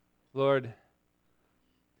Lord,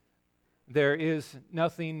 there is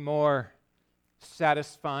nothing more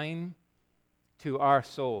satisfying to our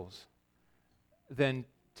souls than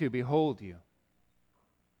to behold you,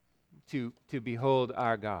 to behold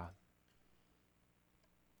our God.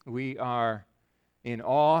 We are in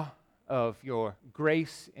awe of your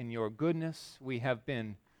grace and your goodness. We have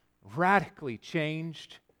been radically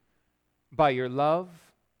changed by your love,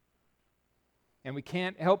 and we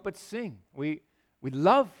can't help but sing. We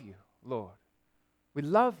love you, Lord. We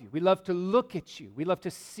love you. We love to look at you. We love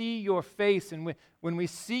to see your face, and when we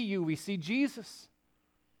see you, we see Jesus,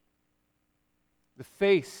 the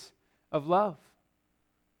face of love.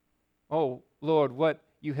 Oh, Lord, what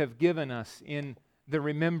you have given us in the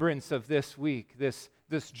remembrance of this week, this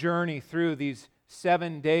journey through these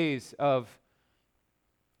 7 days of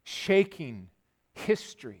shaking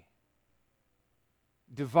history,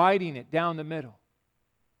 dividing it down the middle,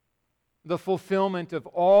 the fulfillment of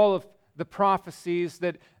all of the prophecies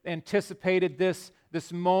that anticipated this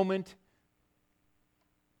moment,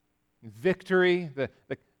 victory, the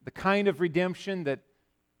kind of redemption that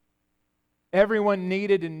everyone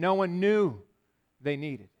needed and no one knew they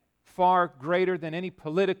needed. Far greater than any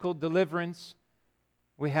political deliverance,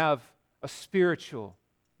 we have a spiritual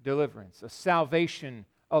deliverance, a salvation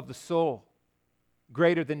of the soul,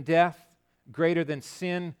 greater than death, greater than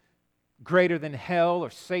sin, greater than hell or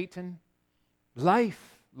Satan.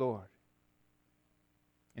 Life, Lord,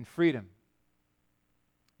 and freedom,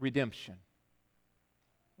 redemption.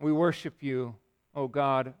 We worship you, O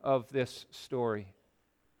God, of this story,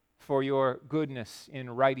 for your goodness in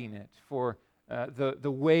writing it, for the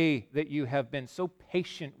way that you have been so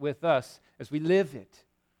patient with us as we live it,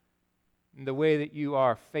 and the way that you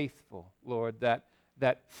are faithful, Lord, that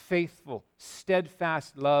faithful,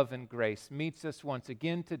 steadfast love and grace meets us once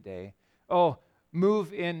again today. Oh,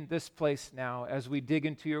 move in this place now as we dig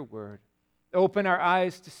into your word. Open our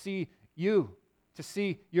eyes to see you, to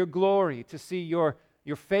see your glory, to see your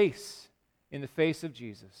face in the face of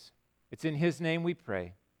Jesus. It's in his name we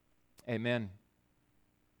pray. Amen.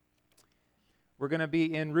 We're going to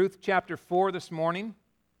be in Ruth chapter 4 this morning.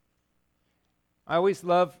 I always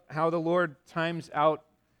love how the Lord times out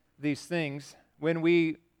these things. When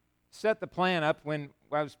we set the plan up, when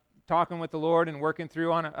I was talking with the Lord and working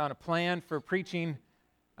through on a plan for preaching,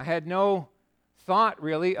 I had no thought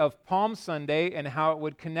really of Palm Sunday and how it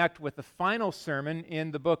would connect with the final sermon in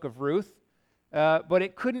the book of Ruth, but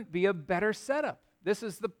it couldn't be a better setup. This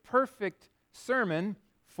is the perfect sermon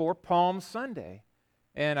for Palm Sunday,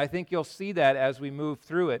 and I think you'll see that as we move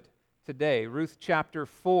through it today. Ruth chapter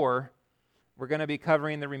 4, we're going to be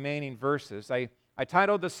covering the remaining verses. I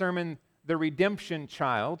titled the sermon, The Redemption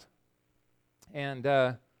Child, and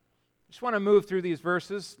just want to move through these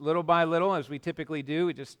verses little by little, as we typically do.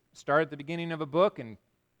 We just start at the beginning of a book and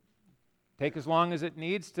take as long as it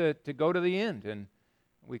needs to go to the end, and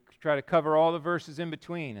we try to cover all the verses in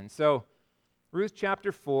between. And so, Ruth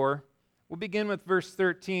chapter 4, we'll begin with verse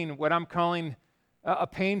 13, what I'm calling a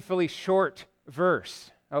painfully short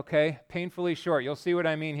verse, okay? Painfully short. You'll see what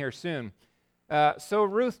I mean here soon. So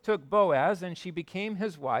Ruth took Boaz, and she became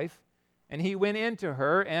his wife, and he went into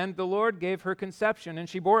her, and the Lord gave her conception, and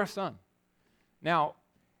she bore a son. Now,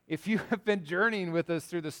 if you have been journeying with us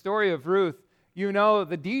through the story of Ruth, you know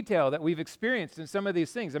the detail that we've experienced in some of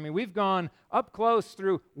these things. I mean, we've gone up close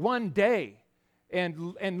through one day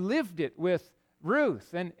and lived it with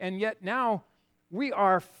Ruth, and yet now we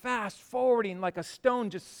are fast forwarding like a stone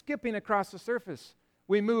just skipping across the surface.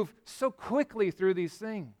 We move so quickly through these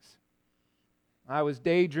things. I was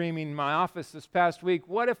daydreaming in my office this past week.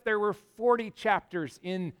 What if there were 40 chapters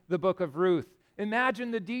in the book of Ruth?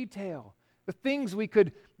 Imagine the detail, the things we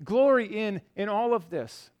could glory in all of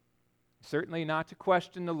this. Certainly not to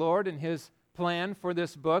question the Lord and his plan for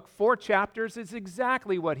this book. 4 chapters is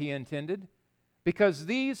exactly what he intended, because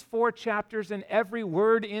these 4 chapters and every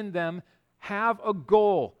word in them have a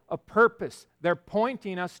goal, a purpose. They're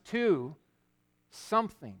pointing us to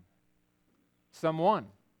something, someone.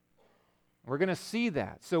 We're going to see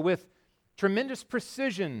that. So with tremendous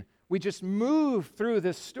precision, we just move through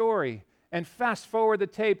this story and fast forward the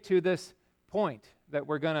tape to this point that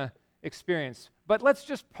we're going to experience. But let's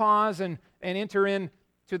just pause and enter into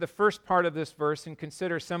the first part of this verse and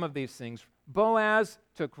consider some of these things. Boaz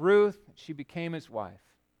took Ruth, she became his wife.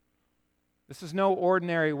 This is no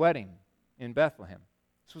ordinary wedding in Bethlehem.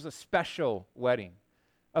 This was a special wedding,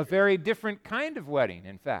 a very different kind of wedding,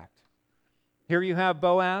 in fact. Here you have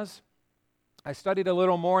Boaz. I studied a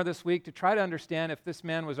little more this week to try to understand if this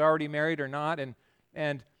man was already married or not,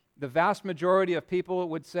 and the vast majority of people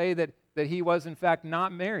would say that he was in fact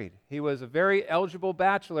not married. He was a very eligible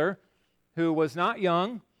bachelor who was not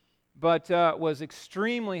young, but was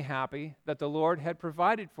extremely happy that the Lord had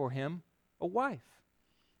provided for him a wife.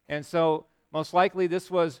 And so, most likely,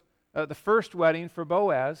 this was the first wedding for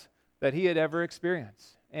Boaz that he had ever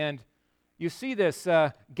experienced. And you see this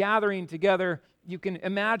gathering together. You can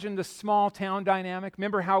imagine the small town dynamic.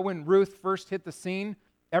 Remember how when Ruth first hit the scene,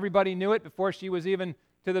 everybody knew it before she was even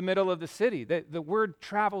to the middle of the city. The word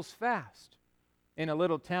travels fast in a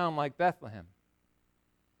little town like Bethlehem.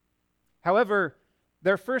 However,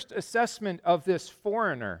 their first assessment of this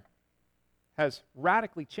foreigner has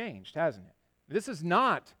radically changed, hasn't it? This is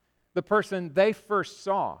not the person they first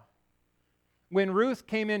saw. When Ruth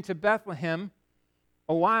came into Bethlehem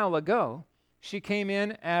a while ago, she came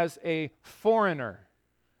in as a foreigner,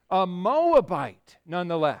 a Moabite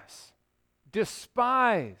nonetheless,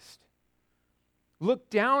 despised,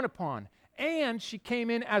 looked down upon, and she came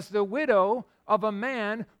in as the widow of a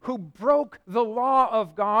man who broke the law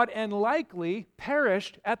of God and likely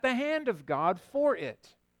perished at the hand of God for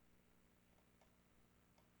it.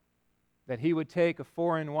 That he would take a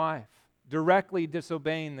foreign wife, directly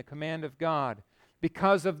disobeying the command of God,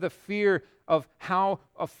 because of the fear of how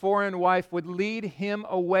a foreign wife would lead him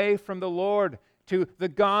away from the Lord to the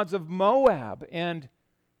gods of Moab. And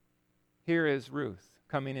here is Ruth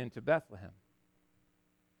coming into Bethlehem.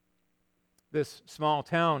 This small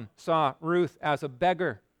town saw Ruth as a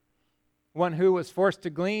beggar, one who was forced to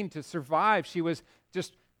glean to survive. She was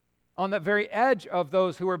just on the very edge of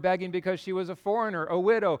those who were begging because she was a foreigner, a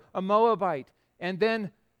widow, a Moabite. And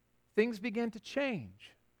then things began to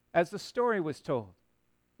change as the story was told.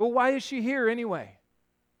 Well, why is she here anyway?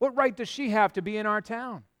 What right does she have to be in our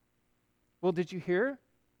town? Well, did you hear?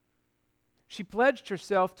 She pledged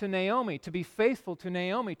herself to Naomi, to be faithful to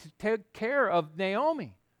Naomi, to take care of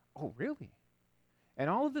Naomi. Oh, really? And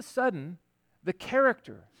all of a sudden, the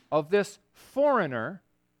character of this foreigner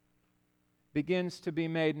begins to be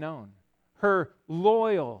made known. Her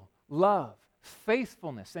loyal love,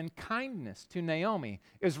 faithfulness, and kindness to Naomi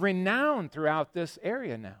is renowned throughout this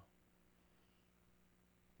area now.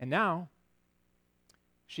 And now,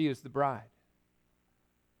 she is the bride.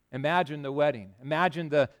 Imagine the wedding. Imagine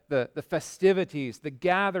the festivities, the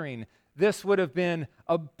gathering. This would have been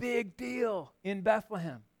a big deal in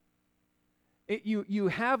Bethlehem. You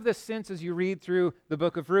have this sense as you read through the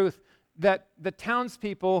book of Ruth that the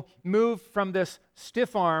townspeople move from this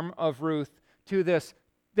stiff arm of Ruth to this,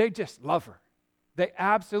 they just love her. They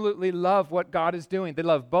absolutely love what God is doing. They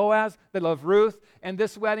love Boaz, they love Ruth, and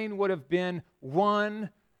this wedding would have been one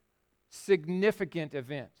significant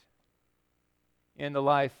event in the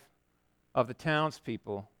life of the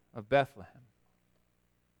townspeople of Bethlehem.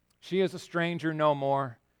 She is a stranger no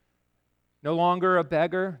more. No longer a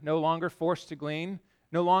beggar, no longer forced to glean,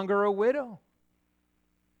 no longer a widow.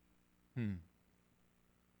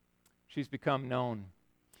 She's become known.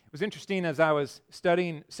 It was interesting as I was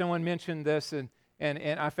studying, someone mentioned this, and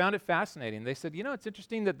I found it fascinating. They said, it's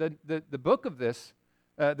interesting that the book of this,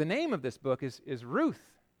 the name of this book is Ruth.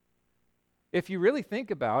 If you really think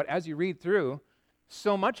about, as you read through,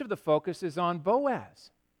 so much of the focus is on Boaz.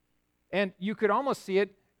 And you could almost see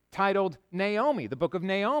it titled Naomi, the book of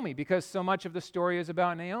Naomi, because so much of the story is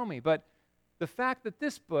about Naomi. But the fact that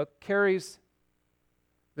this book carries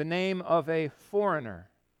the name of a foreigner,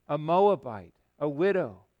 a Moabite, a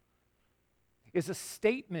widow, is a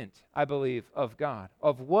statement, I believe, of God,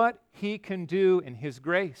 of what He can do in His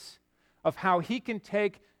grace, of how He can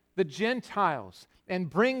take the Gentiles and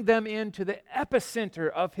bring them into the epicenter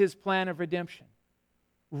of His plan of redemption,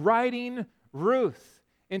 writing Ruth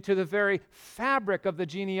into the very fabric of the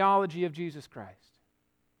genealogy of Jesus Christ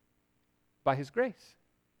by His grace.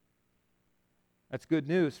 That's good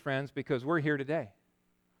news, friends, because we're here today.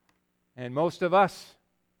 And most of us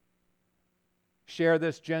share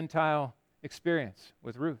this Gentile experience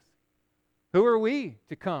with Ruth. Who are we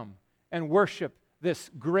to come and worship this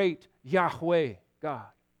great Yahweh God?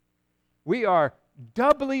 We are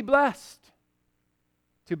doubly blessed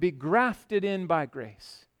to be grafted in by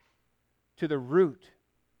grace to the root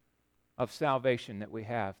of salvation that we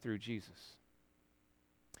have through Jesus.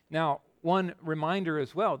 Now, one reminder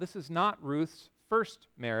as well, this is not Ruth's first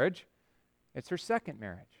marriage, it's her second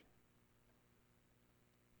marriage.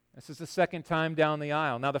 This is the second time down the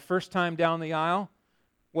aisle. Now, the first time down the aisle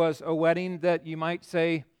was a wedding that you might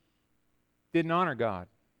say didn't honor God.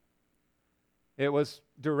 It was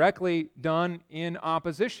directly done in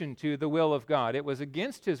opposition to the will of God. It was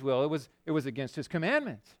against His will. It was against His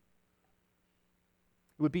commandments.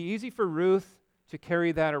 It would be easy for Ruth to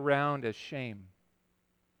carry that around as shame,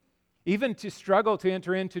 even to struggle to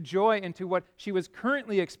enter into joy into what she was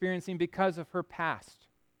currently experiencing because of her past.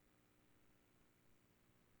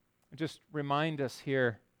 Just remind us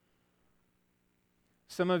here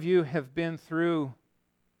Some of you have been through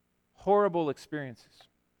horrible experiences.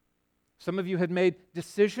 Some of you had made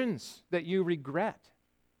decisions that you regret,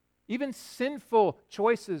 even sinful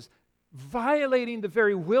choices, violating the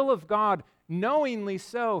very will of God, knowingly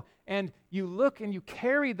so. And you look and you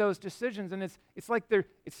carry those decisions, and it's like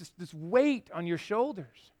it's just this weight on your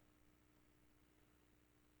shoulders.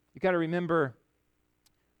 You got to remember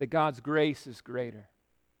that God's grace is greater.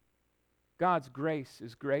 God's grace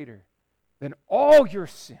is greater than all your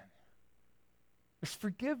sin. There's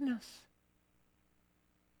forgiveness.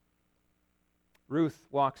 Ruth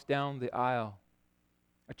walks down the aisle,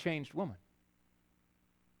 a changed woman.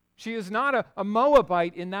 She is not a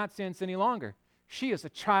Moabite in that sense any longer. She is a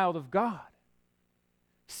child of God,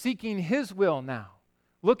 seeking His will now,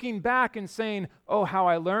 looking back and saying, oh, how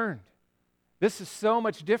I learned. This is so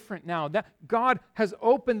much different now. That God has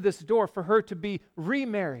opened this door for her to be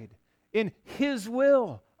remarried in His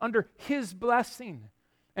will, under His blessing.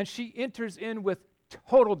 And she enters in with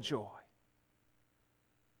total joy.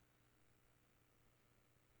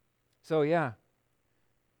 So yeah,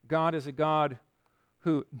 God is a God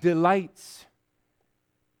who delights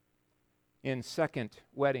in second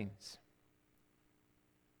weddings.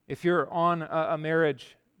 If you're on a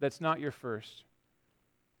marriage that's not your first,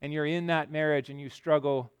 and you're in that marriage and you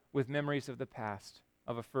struggle with memories of the past,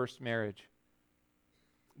 of a first marriage,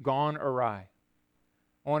 gone awry,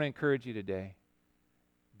 I want to encourage you today.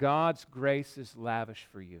 God's grace is lavish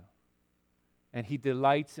for you, and He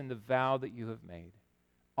delights in the vow that you have made.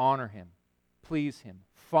 Honor Him, please Him,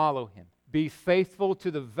 follow Him. Be faithful to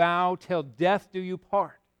the vow till death do you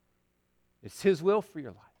part. It's His will for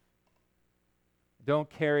your life. Don't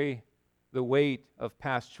carry the weight of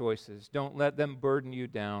past choices. Don't let them burden you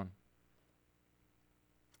down.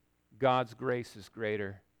 God's grace is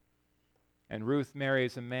greater. And Ruth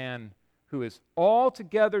marries a man who is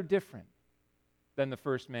altogether different than the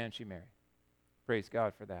first man she married. Praise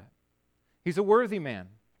God for that. He's a worthy man.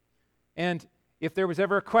 And if there was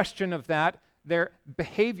ever a question of that, their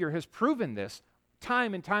behavior has proven this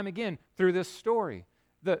time and time again through this story.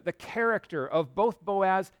 The character of both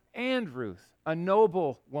Boaz and Ruth, a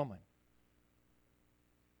noble woman.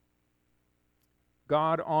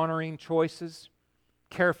 God-honoring choices,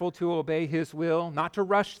 careful to obey His will, not to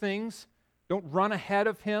rush things. Don't run ahead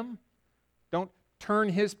of Him. Don't turn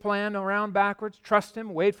His plan around backwards. Trust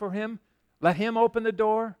Him, wait for Him. Let Him open the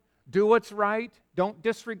door. Do what's right. Don't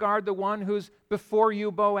disregard the one who's before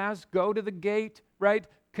you, Boaz. Go to the gate, right?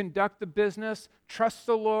 Conduct the business. Trust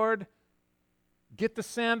the Lord. Get the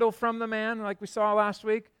sandal from the man, like we saw last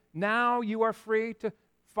week. Now you are free to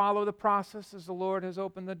follow the process as the Lord has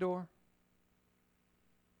opened the door.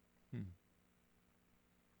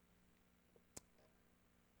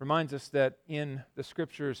 Reminds us that in the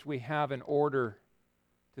Scriptures we have an order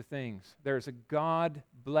to things. There's a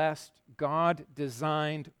God-blessed,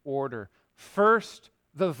 God-designed order. First,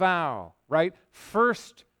 the vow, right?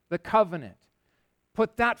 First, the covenant.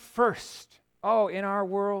 Put that first. Oh, in our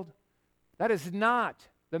world, that is not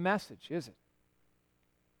the message, is it?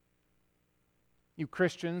 You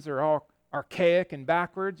Christians are all archaic and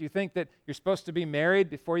backwards. You think that you're supposed to be married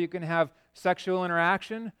before you can have sexual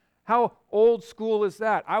interaction? How old school is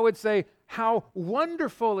that? I would say, how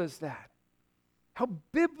wonderful is that? How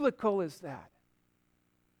biblical is that?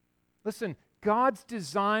 Listen, God's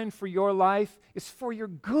design for your life is for your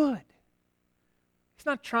good. He's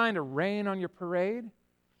not trying to rain on your parade.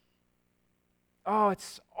 Oh,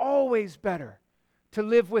 it's always better to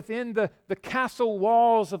live within the castle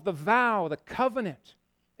walls of the vow, the covenant,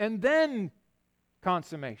 and then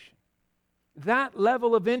consummation. That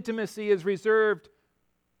level of intimacy is reserved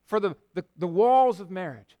for the walls of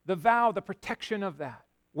marriage, the vow, the protection of that.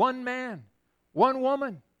 One man, one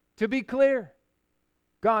woman, to be clear,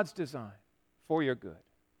 God's design for your good.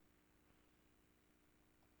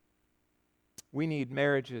 We need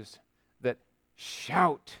marriages that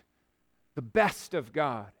shout the best of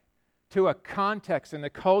God to a context and a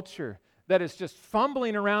culture that is just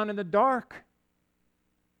fumbling around in the dark,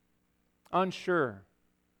 unsure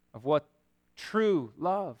of what true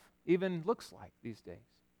love even looks like these days.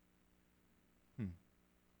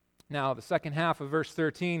 Now, the second half of verse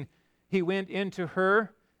 13, he went into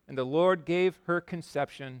her, and the Lord gave her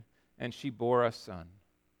conception, and she bore a son.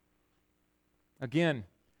 Again,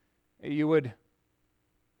 you would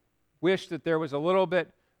wish that there was a little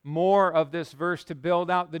bit more of this verse to build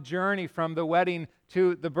out the journey from the wedding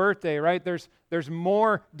to the birthday, right? There's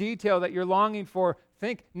more detail that you're longing for.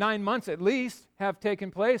 Think 9 months at least have taken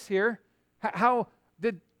place here. How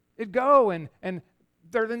did it go? And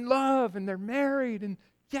they're in love, and they're married, and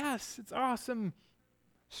yes, it's awesome.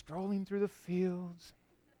 Strolling through the fields,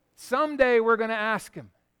 someday we're going to ask him.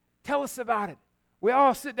 Tell us about it. We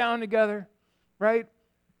all sit down together, right?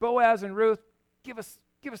 Boaz and Ruth, give us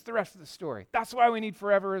the rest of the story. That's why we need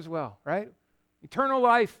forever as well, right? Eternal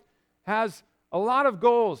life has a lot of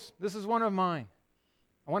goals. This is one of mine.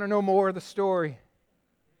 I want to know more of the story.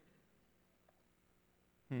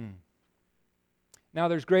 Now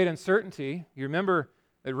there's great uncertainty. You remember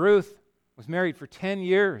that Ruth was married for 10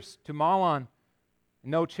 years to Mahlon,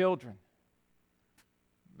 no children.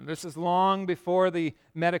 This is long before the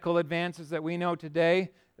medical advances that we know today.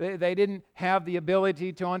 They didn't have the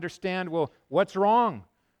ability to understand, well, what's wrong?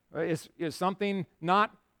 Is something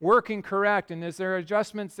not working correct? And is there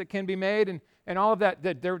adjustments that can be made? And all of that,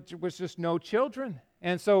 that there was just no children.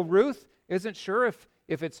 And so Ruth isn't sure if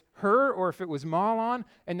it's her or if it was Mahlon,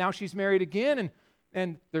 and now she's married again.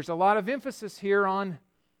 And there's a lot of emphasis here on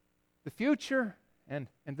the future and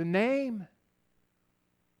the name.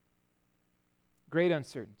 Great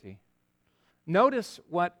uncertainty. Notice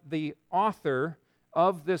what the author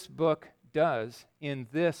of this book does in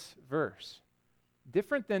this verse.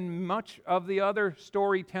 Different than much of the other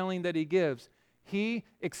storytelling that he gives, he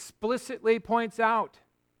explicitly points out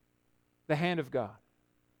the hand of God.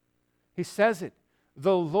 He says it.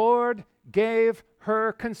 The Lord gave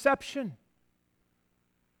her conception.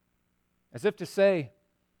 As if to say,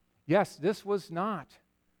 yes, this was not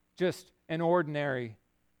just an ordinary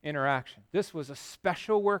interaction. This was a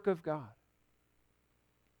special work of God.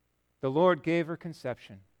 The Lord gave her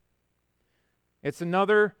conception. It's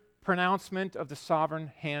another pronouncement of the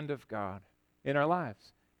sovereign hand of God in our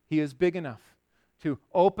lives. He is big enough to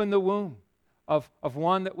open the womb of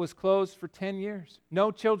one that was closed for 10 years. No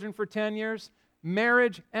children for 10 years.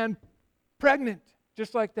 Marriage and pregnant.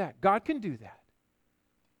 Just like that. God can do that.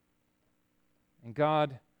 And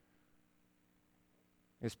God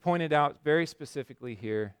is pointed out very specifically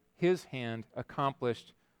here. His hand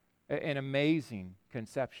accomplished an amazing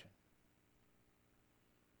conception.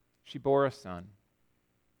 She bore a son.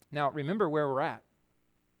 Now, remember where we're at.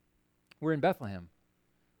 We're in Bethlehem.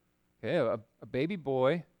 Okay, a baby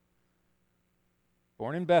boy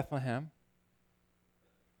born in Bethlehem.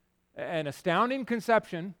 An astounding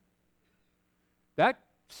conception. That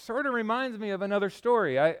sort of reminds me of another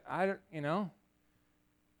story. I kind of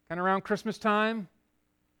around Christmas time,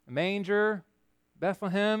 a manger,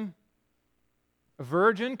 Bethlehem, a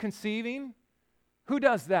virgin conceiving. Who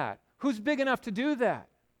does that? Who's big enough to do that?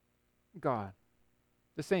 God.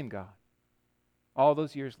 The same God. All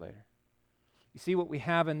those years later. You see, what we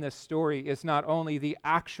have in this story is not only the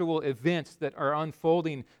actual events that are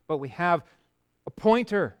unfolding, but we have a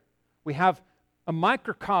pointer. We have a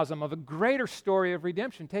microcosm of a greater story of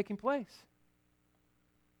redemption taking place.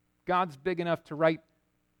 God's big enough to write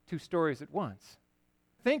two stories at once.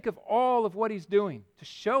 Think of all of what he's doing to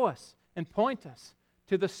show us and point us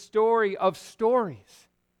to the story of stories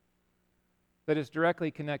that is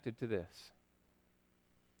directly connected to this,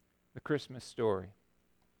 the Christmas story.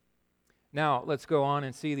 Now, let's go on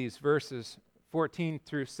and see these verses 14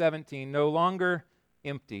 through 17, no longer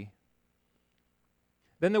empty.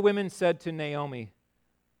 Then the women said to Naomi,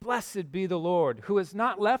 "Blessed be the Lord, who has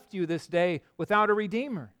not left you this day without a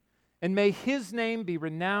redeemer, and may his name be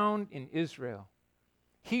renowned in Israel.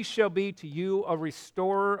 He shall be to you a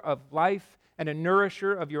restorer of life and a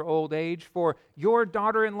nourisher of your old age, for your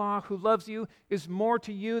daughter-in-law who loves you is more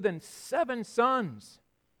to you than 7 sons,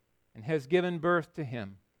 and has given birth to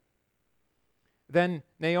him." Then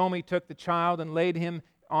Naomi took the child and laid him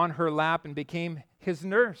on her lap and became his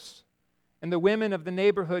nurse. And the women of the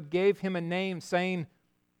neighborhood gave him a name, saying,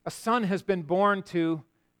 "A son has been born to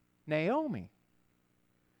Naomi."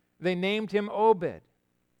 They named him Obed.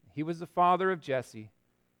 He was the father of Jesse,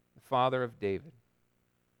 the father of David.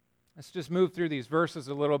 Let's just move through these verses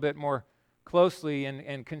a little bit more closely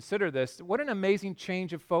and consider this. What an amazing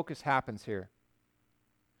change of focus happens here.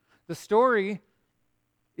 The story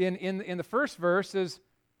in the first verse is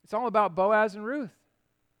it's all about Boaz and Ruth,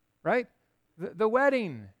 right? The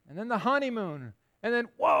wedding, and then the honeymoon, and then,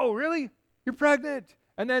 whoa, really? You're pregnant?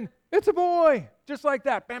 And then it's a boy, just like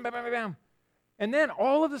that. Bam, bam, bam, bam, bam. And then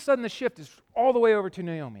all of a sudden the shift is all the way over to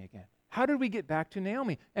Naomi again. How did we get back to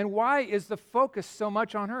Naomi? And why is the focus so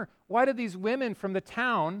much on her? Why did these women from the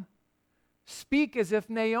town speak as if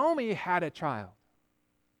Naomi had a child?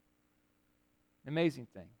 Amazing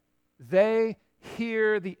thing. They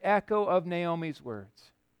hear the echo of Naomi's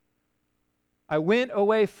words. I went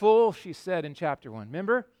away full, she said in chapter 1.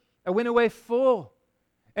 Remember? I went away full,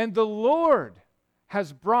 and the Lord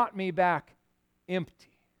has brought me back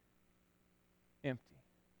empty. Empty.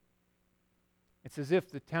 It's as if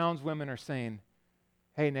the townswomen are saying,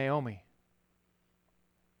 "Hey, Naomi,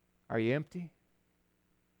 are you empty?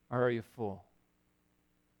 or are you full?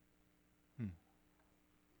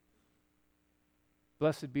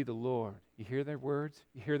 Blessed be the Lord. You hear their words?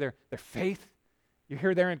 You hear their faith? You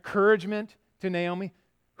hear their encouragement to Naomi?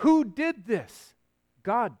 Who did this?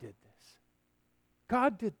 God did this.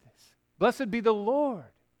 God did this. Blessed be the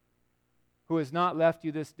Lord, who has not left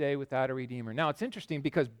you this day without a redeemer. Now, it's interesting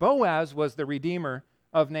because Boaz was the redeemer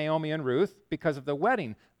of Naomi and Ruth because of the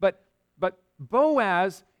wedding. But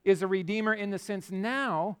Boaz is a redeemer in the sense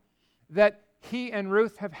now that he and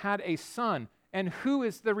Ruth have had a son. And who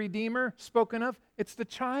is the redeemer spoken of? It's the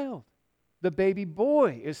child. The baby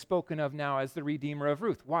boy is spoken of now as the redeemer of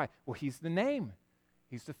Ruth. Why? Well, he's the name.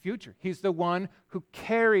 He's the future. He's the one who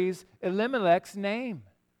carries Elimelech's name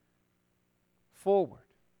forward.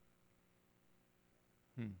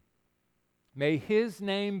 May his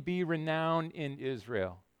name be renowned in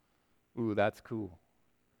Israel. Ooh, that's cool.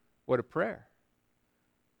 What a prayer.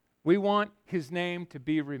 We want his name to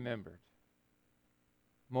be remembered.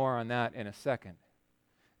 More on that in a second.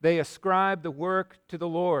 They ascribe the work to the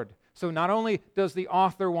Lord. So not only does the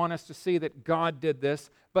author want us to see that God did this,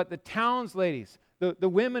 but the town's ladies, the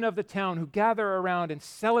women of the town who gather around and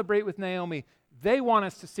celebrate with Naomi, they want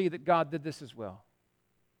us to see that God did this as well.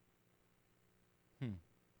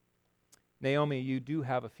 Naomi, you do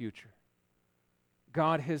have a future.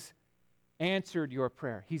 God has answered your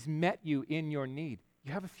prayer. He's met you in your need.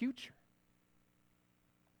 You have a future.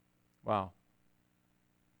 Wow.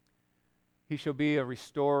 He shall be a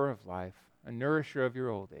restorer of life, a nourisher of your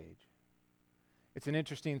old age. It's an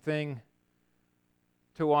interesting thing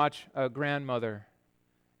to watch a grandmother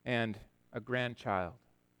and a grandchild.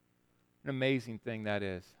 An amazing thing that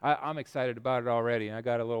is. I'm excited about it already. I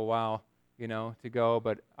got a little while, to go.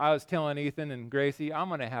 But I was telling Ethan and Gracie, I'm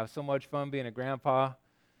going to have so much fun being a grandpa.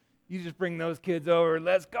 You just bring those kids over.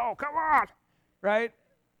 Let's go. Come on. Right?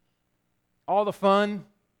 All the fun.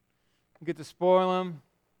 You get to spoil them.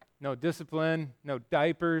 No discipline, no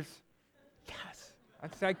diapers. Yes,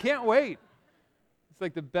 I can't wait. It's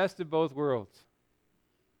like the best of both worlds.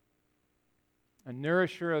 A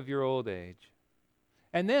nourisher of your old age.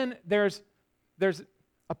 And then there's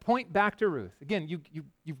a point back to Ruth. Again, you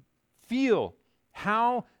feel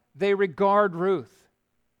how they regard Ruth,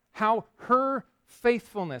 how her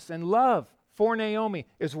faithfulness and love for Naomi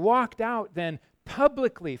is walked out then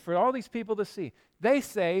publicly for all these people to see. They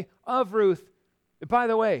say of Ruth, by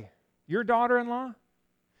the way, your daughter-in-law,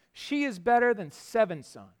 she is better than 7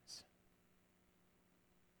 sons.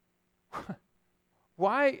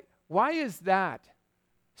 Why is that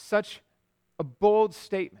such a bold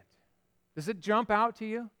statement? Does it jump out to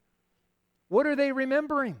you? What are they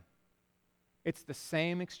remembering? It's the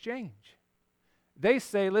same exchange. They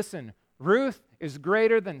say, listen, Ruth is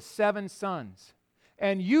greater than 7 sons.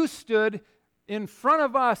 And you stood in front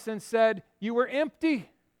of us and said you were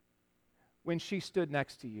empty when she stood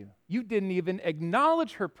next to you. You didn't even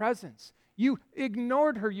acknowledge her presence. You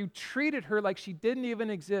ignored her. You treated her like she didn't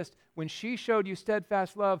even exist when she showed you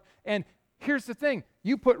steadfast love. And here's the thing.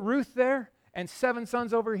 You put Ruth there and 7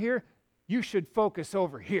 sons over here. You should focus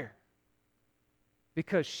over here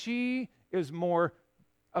because she is more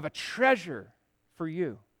of a treasure for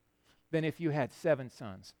you than if you had 7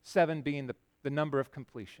 sons, 7 being the number of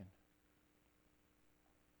completion.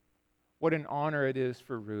 What an honor it is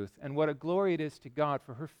for Ruth, and what a glory it is to God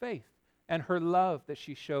for her faith and her love that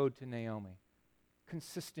she showed to Naomi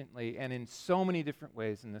consistently and in so many different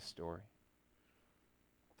ways in this story.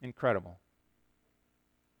 Incredible.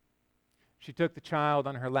 She took the child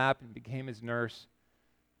on her lap and became his nurse,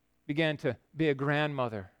 began to be a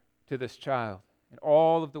grandmother to this child in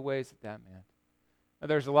all of the ways that meant. Now,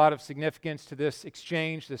 there's a lot of significance to this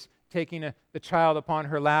exchange, this taking the child upon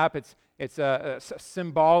her lap. It's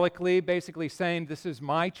symbolically basically saying, this is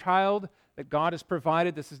my child that God has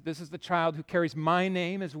provided. This is the child who carries my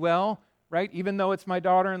name as well, right? Even though it's my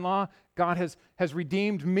daughter-in-law, God has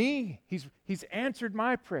redeemed me. He's answered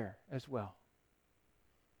my prayer as well.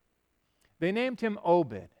 They named him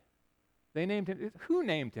Obed. Who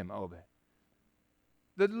named him Obed?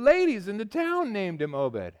 The ladies in the town named him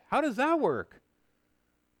Obed. How does that work?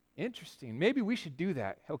 Interesting. Maybe we should do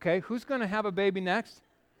that, okay? Who's going to have a baby next?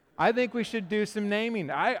 I think we should do some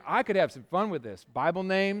naming. I could have some fun with this. Bible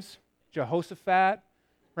names, Jehoshaphat,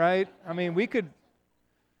 right? I mean, we could,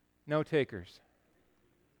 no takers.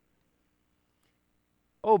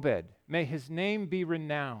 Obed, may his name be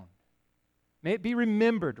renowned. May it be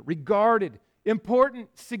remembered, regarded, important,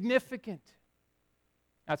 significant.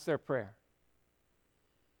 That's their prayer.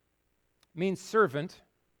 It means servant.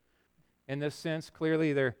 In this sense,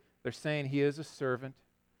 clearly they're saying he is a servant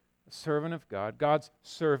of God, God's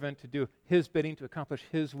servant to do his bidding, to accomplish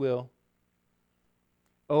his will.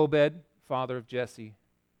 Obed, father of Jesse,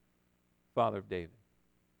 father of David.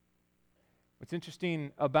 What's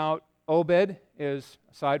interesting about Obed is,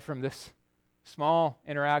 aside from this small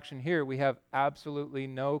interaction here, we have absolutely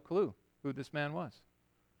no clue who this man was.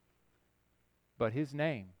 But his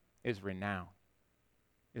name is renowned,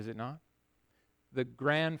 is it not? The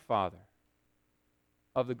grandfather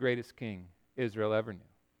of the greatest king Israel ever knew.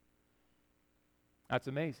 That's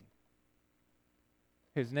amazing.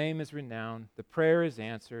 His name is renowned. The prayer is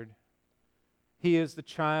answered. He is the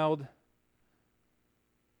child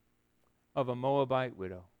of a Moabite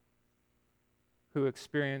widow who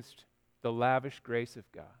experienced the lavish grace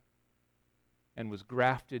of God and was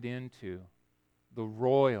grafted into the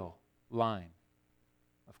royal line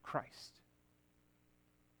of Christ,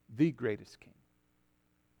 the greatest king.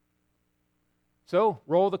 So,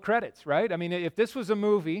 roll the credits, right? I mean, if this was a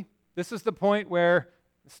movie, this is the point where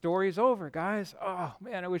the story's over, guys. Oh,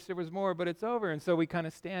 man, I wish there was more, but it's over. And so we kind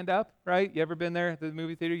of stand up, right? You ever been there at the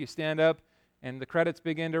movie theater? You stand up, and the credits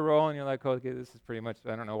begin to roll, and you're like, okay, this is pretty much,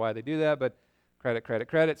 I don't know why they do that, but credit, credit,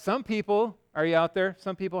 credit. Some people, are you out there?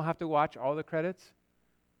 Some people have to watch all the credits.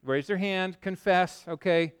 Raise your hand, confess,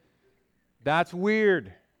 okay? That's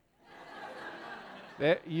weird.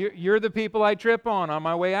 You're the people I trip on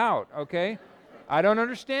my way out, okay? I don't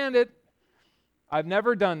understand it. I've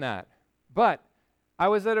never done that. But I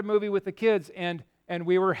was at a movie with the kids, and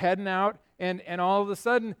we were heading out, and all of a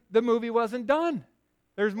sudden, the movie wasn't done.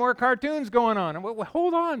 There's more cartoons going on. And well,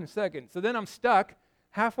 hold on a second. So then I'm stuck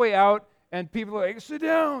halfway out, and people are like, sit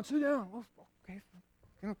down, sit down. Well, okay,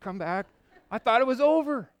 come back. I thought it was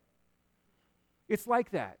over. It's like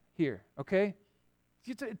that here, okay?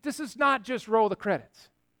 This is not just roll the credits.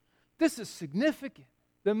 This is significant.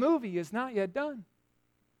 The movie is not yet done.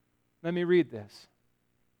 Let me read this.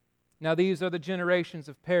 Now these are the generations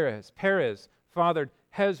of Perez. Perez fathered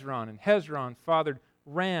Hezron, and Hezron fathered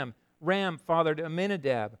Ram. Ram fathered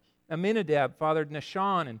Amminadab. Amminadab fathered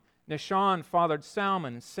Nahshon, and Nahshon fathered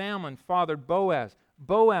Salmon. And Salmon fathered Boaz.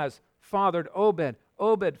 Boaz fathered Obed.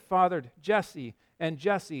 Obed fathered Jesse, and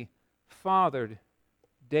Jesse fathered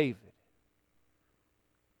David.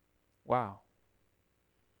 Wow.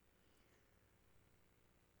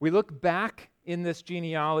 We look back in this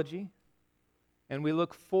genealogy, and we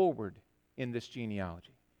look forward in this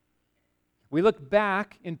genealogy. We look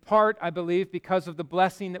back, in part, I believe, because of the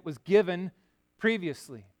blessing that was given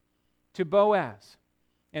previously to Boaz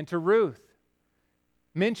and to Ruth,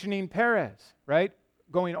 mentioning Perez, right?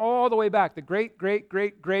 Going all the way back, the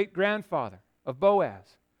great-great-great-great-grandfather of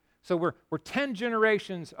Boaz. So we're 10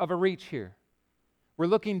 generations of a reach here. We're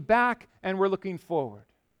looking back and we're looking forward.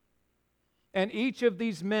 And each of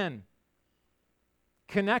these men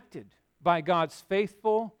connected by God's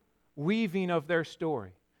faithful weaving of their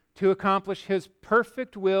story to accomplish His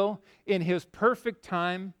perfect will in His perfect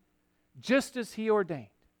time, just as He ordained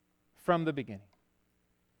from the beginning.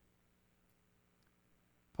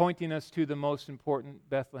 Pointing us to the most important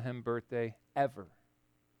Bethlehem birthday ever.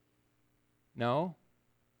 No,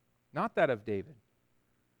 not that of David.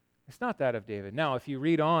 It's not that of David. Now, if you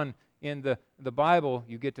read on in the Bible,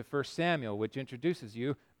 you get to 1 Samuel, which introduces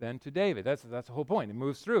you then to David. That's the whole point. It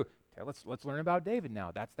moves through. Okay, let's learn about David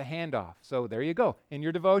now. That's the handoff. So there you go. In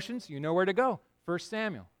your devotions, you know where to go. 1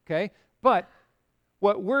 Samuel, okay? But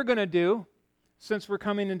what we're going to do, since we're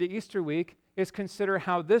coming into Easter week, is consider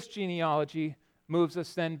how this genealogy moves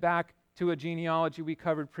us then back to a genealogy we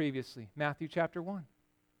covered previously, Matthew chapter 1.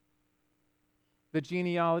 The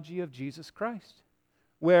genealogy of Jesus Christ,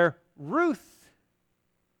 where Ruth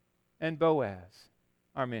and Boaz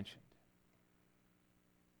are mentioned.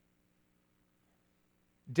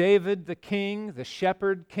 David, the king, the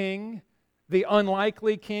shepherd king, the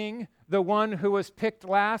unlikely king, the one who was picked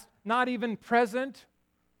last, not even present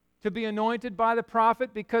to be anointed by the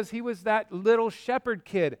prophet because he was that little shepherd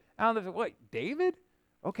kid. What, David?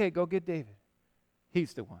 Okay, go get David.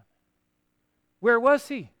 He's the one. Where was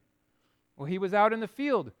he? Well, he was out in the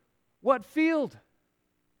field. What field?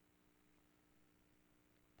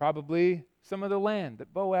 Probably some of the land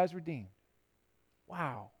that Boaz redeemed.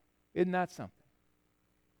 Wow, isn't that something?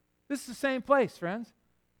 This is the same place, friends.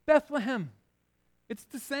 Bethlehem. It's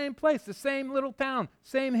the same place, the same little town,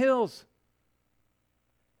 same hills.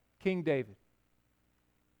 King David.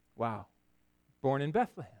 Wow. Born in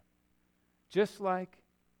Bethlehem. Just like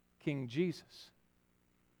King Jesus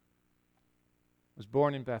was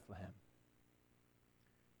born in Bethlehem.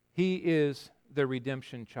 He is the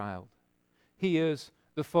redemption child. He is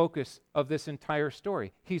the focus of this entire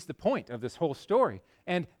story. He's the point of this whole story.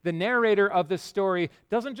 And the narrator of this story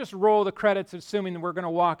doesn't just roll the credits assuming that we're going to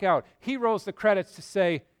walk out. He rolls the credits to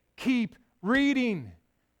say, keep reading.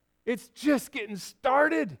 It's just getting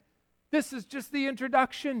started. This is just the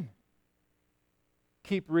introduction.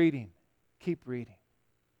 Keep reading. Keep reading.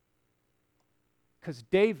 Because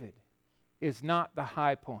David is not the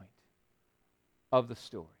high point of the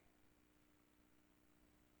story.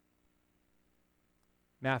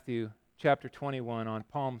 Matthew chapter 21 on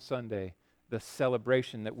Palm Sunday, the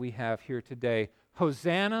celebration that we have here today.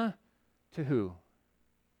 Hosanna to who?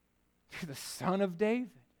 To the Son of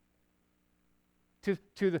David. To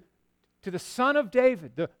the Son of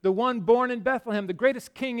David, the one born in Bethlehem, the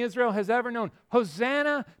greatest king Israel has ever known.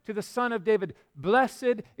 Hosanna to the Son of David.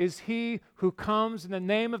 Blessed is he who comes in the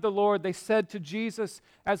name of the Lord, they said to Jesus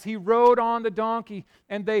as he rode on the donkey,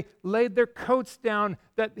 and they laid their coats down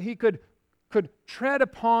that he could tread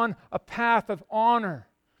upon a path of honor.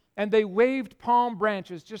 And they waved palm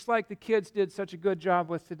branches, just like the kids did such a good job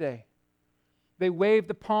with today. They waved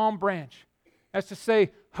the palm branch as to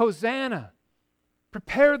say, Hosanna,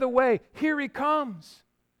 prepare the way. Here he comes.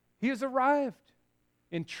 He has arrived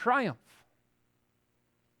in triumph.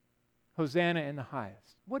 Hosanna in the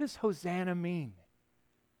highest. What does Hosanna mean?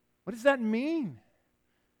 What does that mean?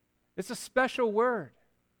 It's a special word.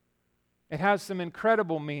 It has some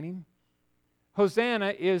incredible meaning.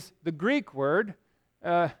 Hosanna is the Greek word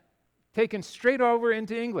taken straight over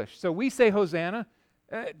into English. So we say Hosanna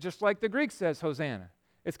just like the Greek says Hosanna.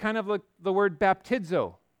 It's kind of like the word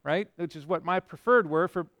baptizo, right? Which is what my preferred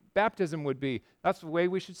word for baptism would be. That's the way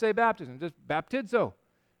we should say baptism, just baptizo.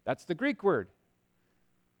 That's the Greek word.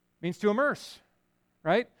 It means to immerse,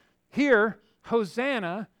 right? Here,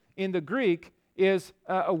 Hosanna in the Greek is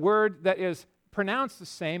a word that is pronounced the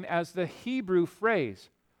same as the Hebrew phrase,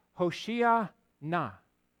 Hoshiah-na.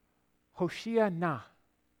 Hoshiah-na.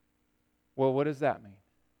 Well, what does that mean?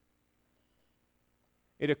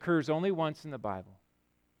 It occurs only once in the Bible.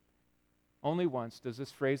 Only once does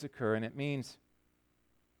this phrase occur, and it means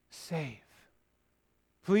save.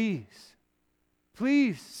 Please,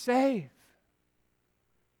 please save.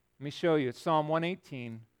 Let me show you. It's Psalm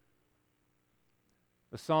 118.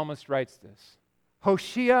 The psalmist writes this.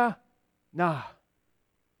 Hoshiah-na.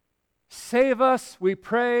 Save us, we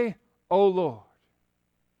pray, O Lord.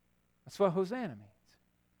 That's what Hosanna means.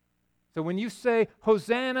 So when you say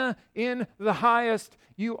Hosanna in the highest,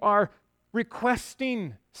 you are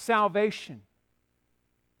requesting salvation.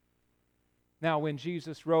 Now, when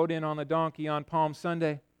Jesus rode in on the donkey on Palm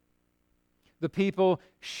Sunday, the people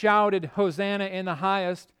shouted Hosanna in the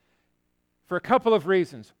highest for a couple of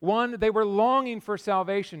reasons. One, they were longing for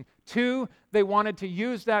salvation. Two, they wanted to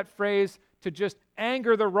use that phrase to just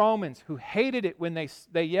anger the Romans who hated it when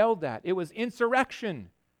they yelled that. It was insurrection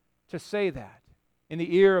to say that in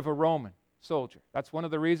the ear of a Roman soldier. That's one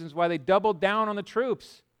of the reasons why they doubled down on the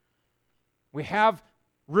troops. We have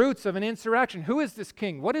roots of an insurrection. Who is this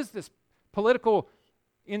king? What is this political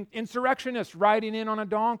insurrectionist riding in on a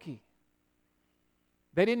donkey?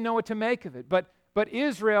 They didn't know what to make of it. But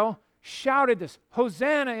Israel shouted this,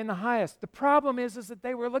 Hosanna in the highest. The problem is that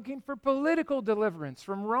they were looking for political deliverance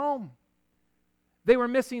from Rome. They were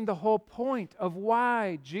missing the whole point of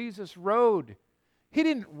why Jesus rode. He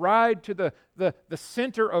didn't ride to the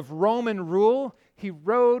center of Roman rule. He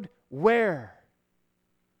rode where?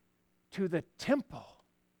 To the temple.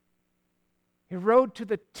 He rode to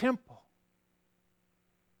the temple.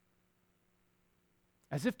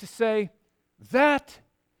 As if to say, that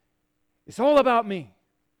is all about me.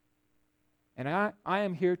 And I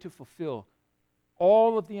am here to fulfill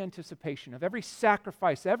all of the anticipation of every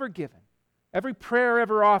sacrifice ever given, every prayer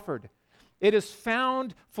ever offered. It is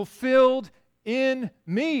found, fulfilled in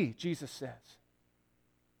me, Jesus says.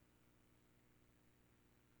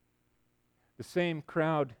 The same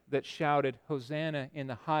crowd that shouted Hosanna in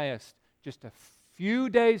the highest just a few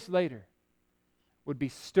days later would be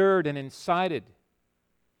stirred and incited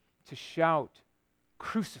to shout,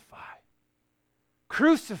 crucify,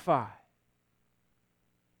 crucify.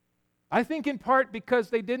 I think in part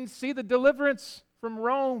because they didn't see the deliverance from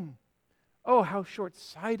Rome. Oh, how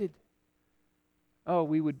short-sighted. Oh,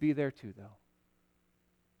 we would be there too, though.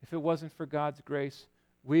 If it wasn't for God's grace,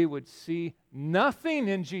 we would see nothing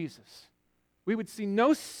in Jesus. We would see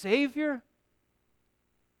no Savior.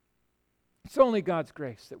 It's only God's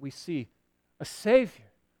grace that we see a Savior,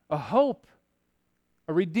 a hope,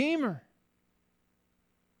 a Redeemer.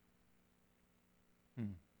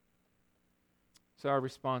 So our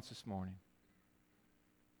response this morning.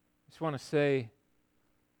 I just want to say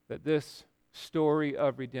that this story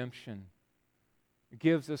of redemption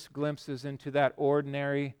gives us glimpses into that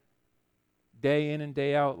ordinary day in and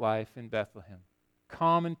day out life in Bethlehem.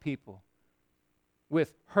 Common people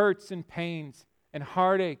with hurts and pains and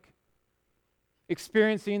heartache.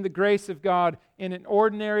 experiencing the grace of God in an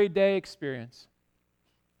ordinary day experience.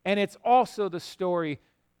 And it's also the story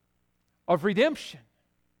of redemption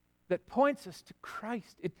that points us to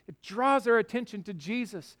Christ. It draws our attention to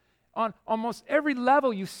Jesus. On almost every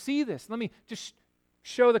level, you see this. Let me just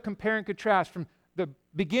show the compare and contrast from the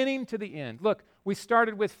beginning to the end. Look, we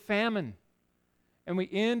started with famine, and we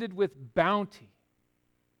ended with bounty.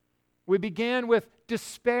 We began with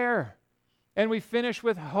despair, and we finished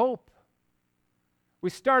with hope. We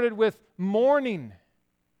started with mourning,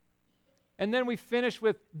 and then we finished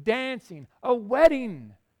with dancing, a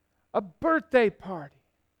wedding, a birthday party,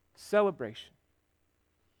 celebration.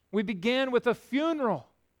 We began with a funeral.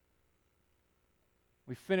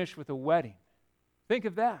 We finished with a wedding. Think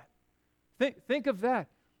of that. Think of that.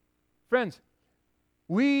 Friends,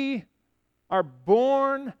 we are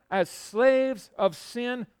born as slaves of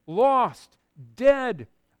sin, lost, dead,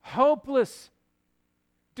 hopeless,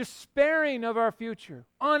 despairing of our future,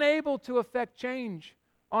 unable to effect change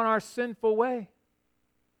on our sinful way.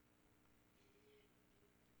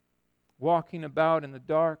 Walking about in the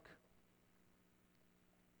dark,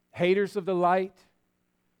 haters of the light,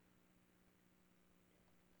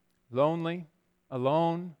 lonely,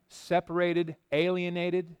 alone, separated,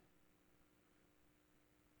 alienated,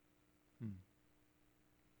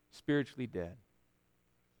 spiritually dead,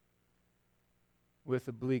 with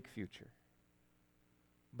a bleak future.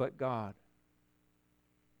 But God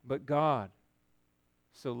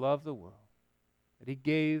so loved the world that He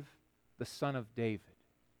gave the Son of David,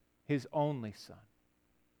 His only Son.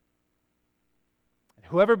 And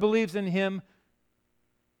whoever believes in Him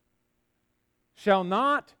shall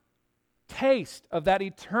not taste of that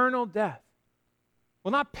eternal death,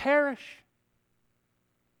 will not perish,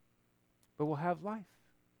 but will have life,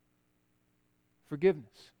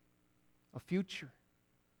 forgiveness, a future,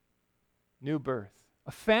 new birth,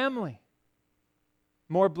 a family,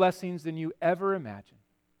 more blessings than you ever imagined.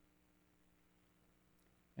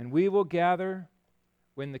 And we will gather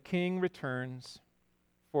when the King returns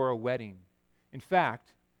for a wedding. In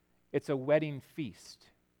fact, it's a wedding feast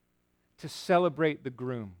to celebrate the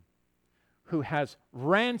groom who has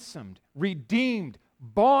ransomed, redeemed,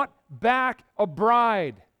 bought back a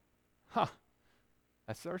bride.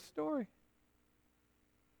 That's our story.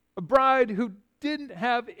 A bride who didn't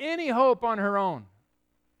have any hope on her own.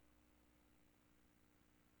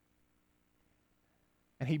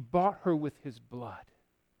 And He bought her with His blood.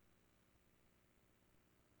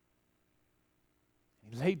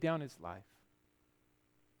 He laid down His life.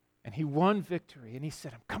 And He won victory. And He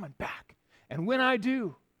said, I'm coming back. And when I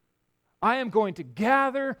do, I am going to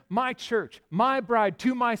gather my church, my bride,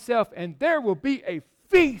 to myself, and there will be a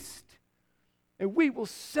feast. And we will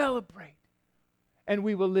celebrate. And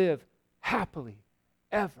we will live happily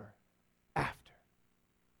ever after.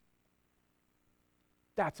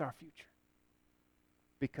 That's our future.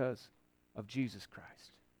 Because of Jesus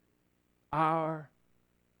Christ, our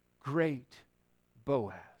great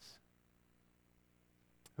Boaz,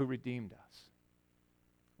 who redeemed us.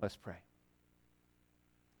 Let's pray.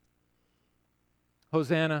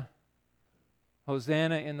 Hosanna,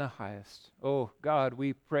 Hosanna in the highest. Oh God,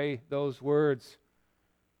 we pray those words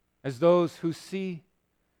as those who see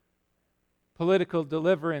political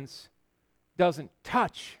deliverance doesn't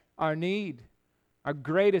touch our need, our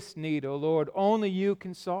greatest need, oh Lord, only You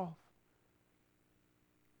can solve.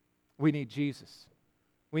 We need Jesus.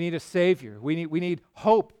 We need a Savior. We need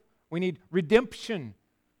hope. We need redemption.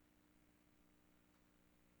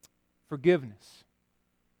 Forgiveness.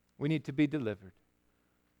 We need to be delivered.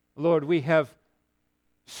 Lord, we have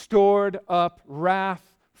stored up wrath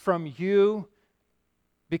from You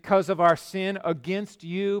because of our sin against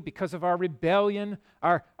You, because of our rebellion,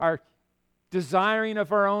 our desiring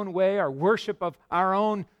of our own way, our worship of our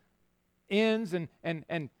own ends,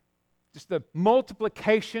 and just the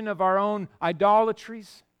multiplication of our own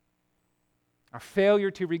idolatries, our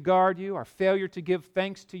failure to regard You, our failure to give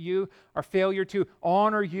thanks to You, our failure to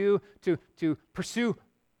honor You, to pursue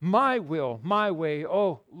My will, My way.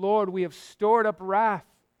 Oh, Lord, we have stored up wrath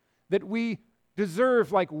that we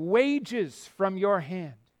deserve like wages from Your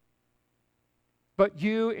hand. But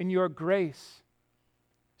You, in Your grace,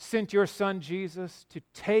 sent Your Son Jesus to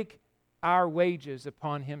take our wages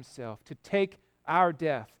upon Himself, to take our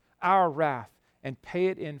death, our wrath, and pay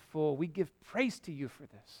it in full. We give praise to You for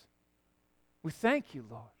this. We thank You,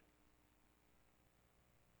 Lord.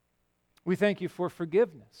 We thank You for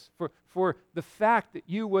forgiveness, for the fact that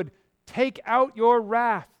You would take out Your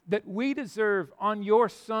wrath that we deserve on Your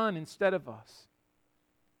Son instead of us,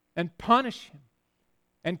 and punish Him,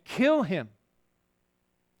 and kill Him,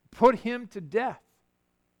 put Him to death,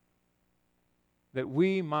 that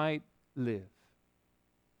we might live.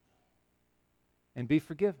 and be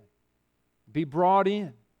forgiven, be brought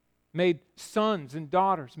in, made sons and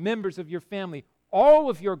daughters, members of your family, all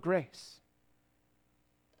of your grace.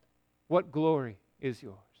 What glory is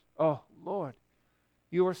yours? Oh, Lord,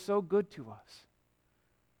 you are so good to us.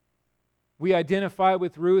 We identify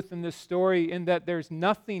with Ruth in this story in that there's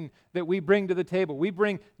nothing that we bring to the table. We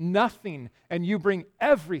bring nothing, and you bring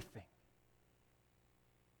everything.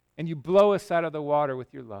 And you blow us out of the water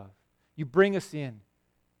with your love. You bring us in.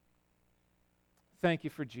 Thank you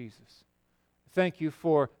for Jesus. Thank you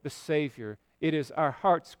for the Savior. It is our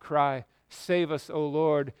heart's cry, save us, O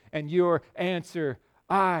Lord, and your answer,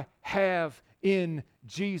 I have in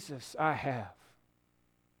Jesus, I have.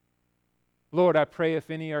 Lord, I pray if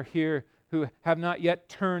any are here who have not yet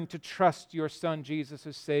turned to trust your Son, Jesus,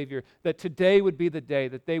 as Savior, that today would be the day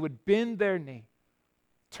that they would bend their knee,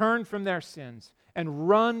 turn from their sins, and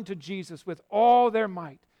run to Jesus with all their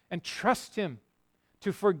might and trust Him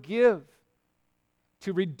to forgive,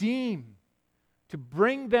 to redeem, to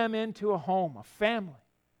bring them into a home, a family.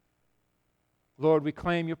 Lord, we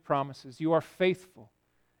claim your promises. You are faithful.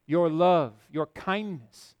 Your love, your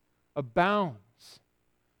kindness abounds.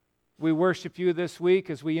 We worship you this week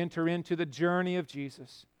as we enter into the journey of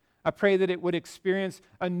Jesus. I pray that it would experience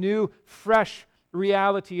a new, fresh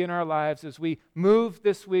reality in our lives as we move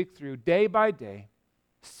this week through day by day,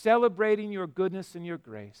 celebrating your goodness and your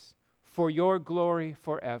grace for your glory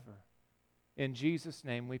forever. In Jesus'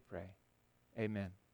 name we pray. Amen.